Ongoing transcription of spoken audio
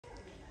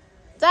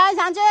这样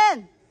强俊，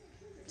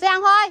这样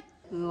会。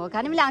我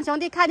看你们两兄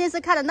弟看电视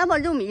看得那么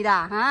入迷的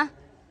啊，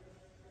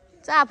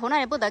在阿婆那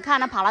里不得看，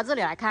那跑到这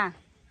里来看。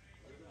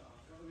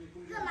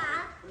干嘛？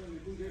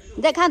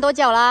你在看多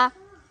久了？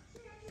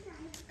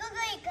哥哥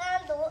也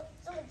看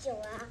这么久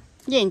啊？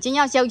眼睛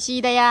要休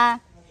息的呀。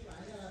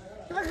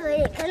不可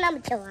以看那么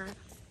久啊？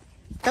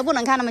都不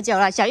能看那么久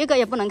了，小玉哥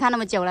也不能看那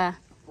么久了。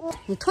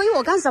你推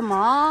我干什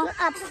么？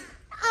阿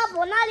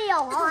婆那里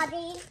有滑滑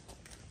梯。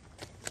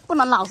不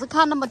能老是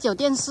看那么久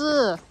电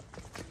视。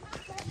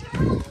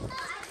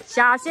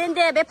小心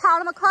点，别跑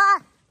那么快。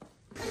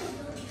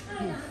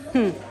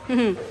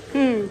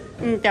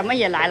表妹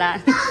也来了，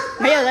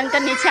没有人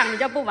跟你抢，你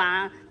就不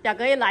玩。表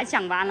哥一来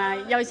抢完了，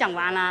又想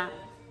玩了。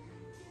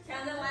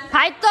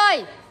排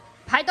队，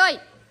排队。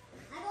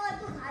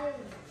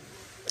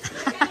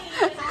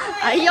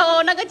哎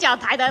呦，那个脚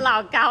抬得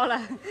老高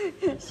了，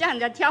像人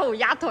家跳舞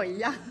压腿一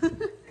样。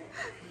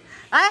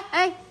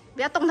哎，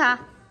不要动它。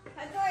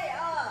排队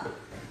啊！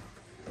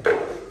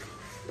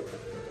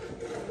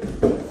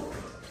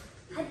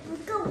还不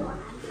够玩，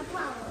他不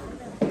好玩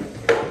的。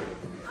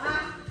啊？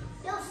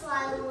要摔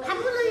了，还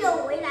不能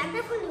有围栏，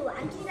再不能有玩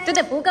具。这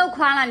得不够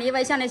宽了，你以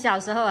为像你小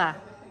时候啊？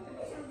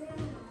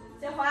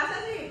再滑下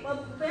去，我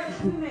不要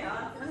去没有，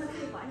让他自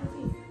己滑下去。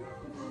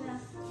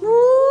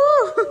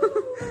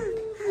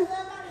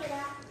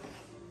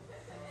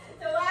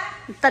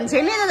等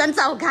前面的人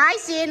走开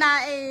先呐，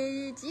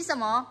哎，急什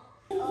么？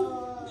垃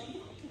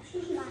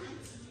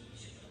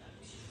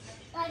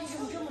圾怎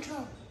么这么臭？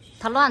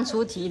他乱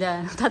出题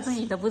的，他自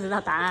己都不知道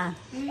答案。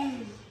是有人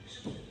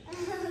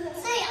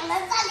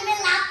在里面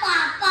拿粑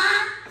粑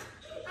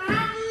啊？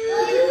我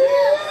也不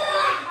是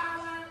拿粑粑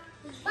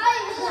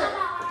吗？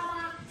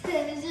我也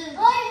不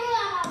是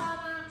拿粑粑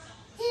吗？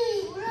我也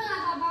不是拿粑粑吗？你不是拿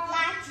粑粑吗？垃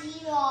圾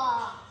了，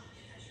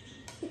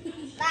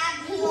垃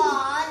圾了，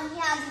你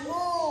看题目。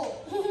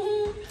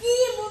第一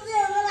不是有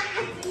个垃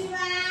圾吗？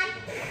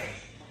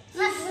那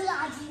是垃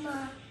圾吗？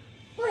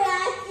不垃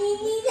圾，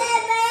你在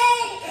背。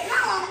那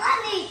我问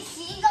你，其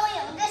中有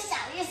个小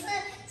鱼是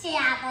假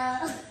的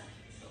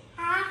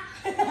啊？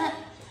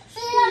是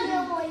要给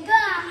我一个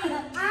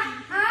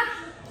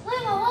为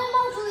什么会冒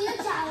出一个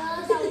假的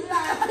小鱼啊？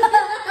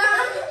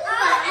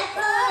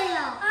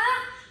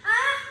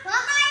我妈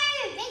英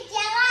语别讲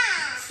啦。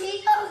其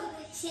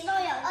中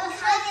有个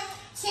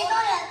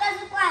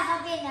是怪兽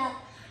变的啊！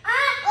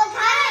我考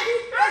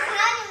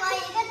你们一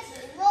个题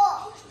目，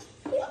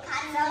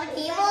什么题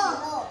目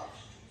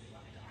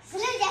？16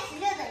加16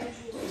等于几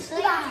？100。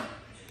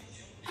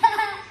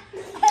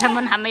他们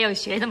还没有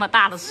学这么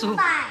大的数。900。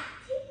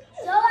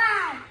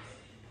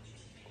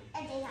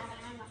要检查答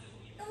案吗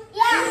？32。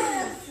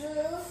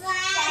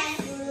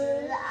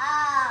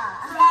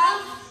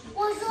我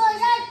说一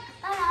下，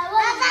他来问。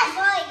再说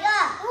一个。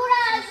不然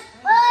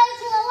我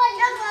去问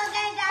任何跟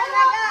刚那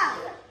个。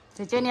姐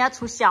姐，你要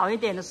出小一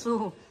点的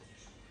数。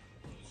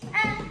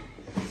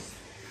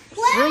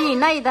10以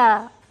内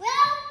的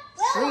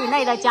，10以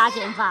内的加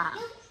减法。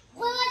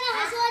辉辉这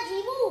还说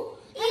题目，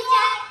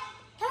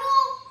他说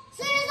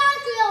世界上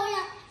只有两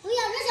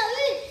个小玉，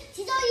其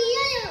中一个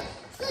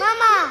是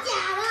假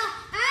的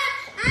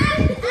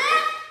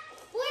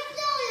不是只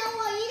有我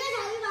一个小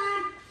玉吗？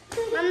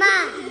妈妈，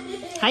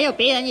还有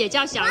别人也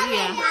叫小玉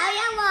啊。还有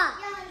我，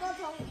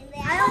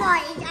还有我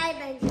1加1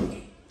等于几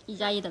1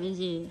加1等于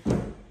几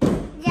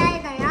？1加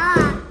1等于2。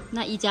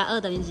那1加2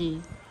等于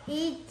几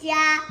1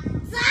加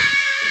3。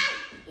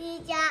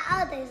1加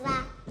2等于3。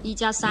1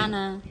加3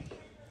呢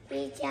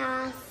1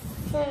加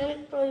3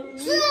等于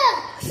4。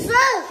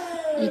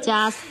1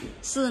加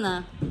4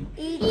呢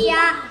1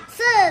加4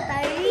等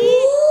于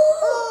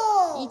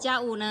5。 1加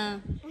5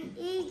呢1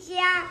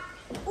加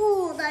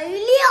5等于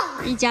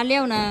6。1加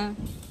6呢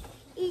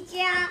1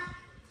加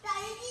不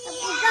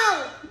够。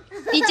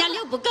 1加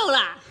6不够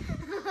啦。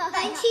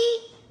等于7。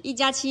 1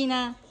加7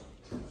呢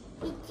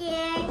1加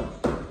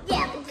也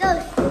不够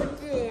数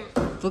字啊。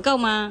不够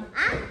吗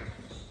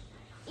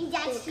？1加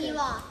7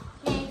吧，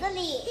哪这里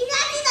？1加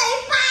7等于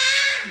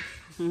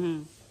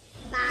8。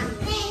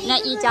8。那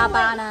1加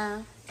8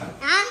呢1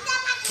加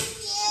8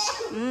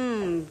等于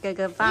10。哥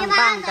哥棒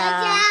棒的。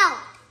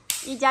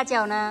1加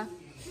9呢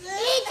1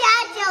加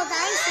9等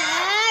于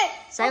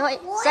10。谁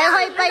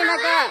会背那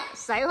个？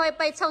谁会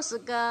背凑10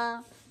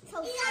个？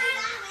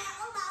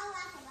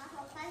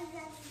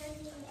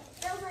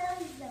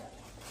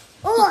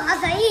我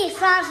等于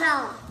双手。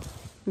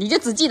你就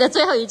只记得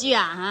最后一句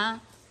啊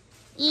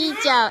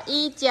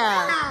！1919，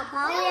好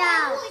朋友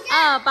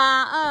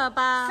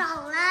2828，手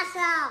拉手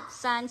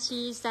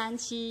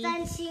3737，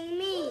真亲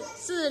密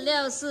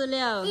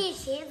4646，一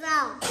起走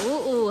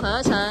55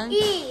合成，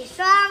一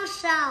双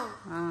手。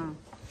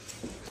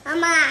妈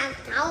妈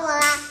考我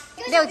啦。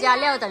6加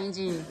6等于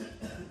几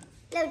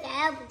？6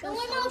加6不够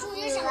数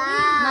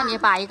啦。那你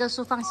把一个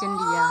数放心里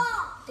啊。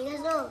一个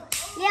数6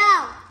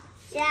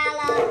加了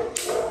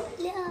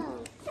6，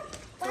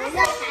我们开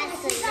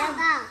始要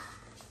到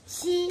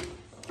7、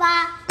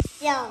8、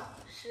9、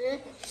10、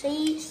11、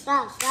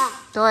12、12。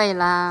对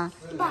啦。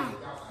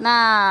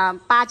那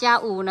8加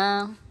5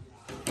呢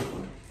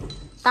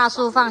大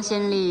树放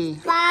心里。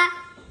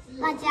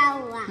8加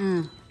5啊。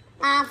嗯。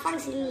 8放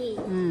心里。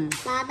嗯。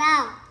拿到。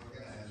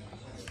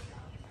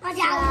8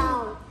加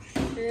5。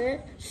10、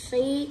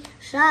11、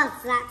12、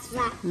13。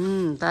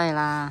嗯，对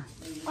啦。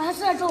我要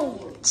射中。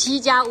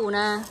7加5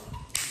呢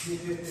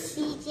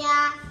7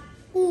加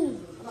5。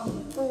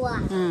5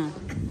啊。嗯。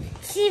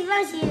 7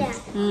放心里。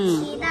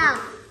7到。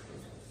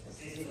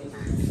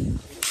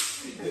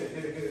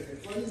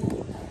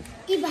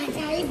100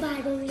加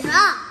100等于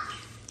2。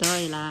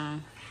对啦。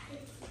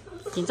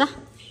紧张。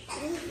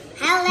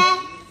还有嘞，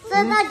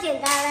这道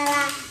简单的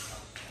啦。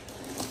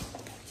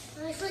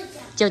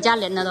9加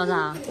0了多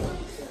少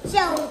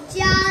？9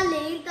加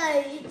0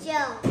等于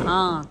9。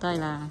哦，对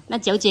了，那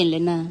9减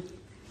0呢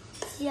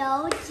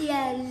？9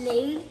减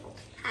0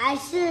还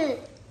是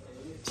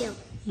9。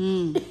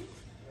嗯。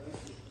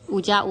5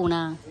加5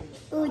呢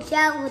？5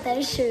加5等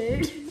于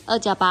10。2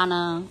加8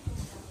呢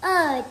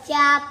？2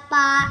加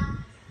8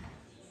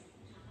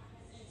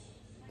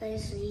等于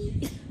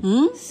11。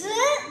嗯10。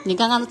你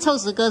刚刚凑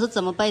10个是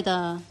怎么背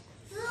的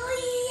11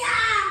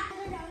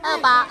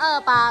呀。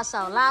 28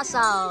手拉手，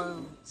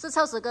是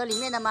凑10个里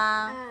面的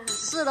吗？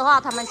是的话，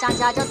它们相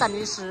加就等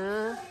于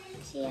10。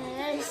减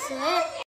10。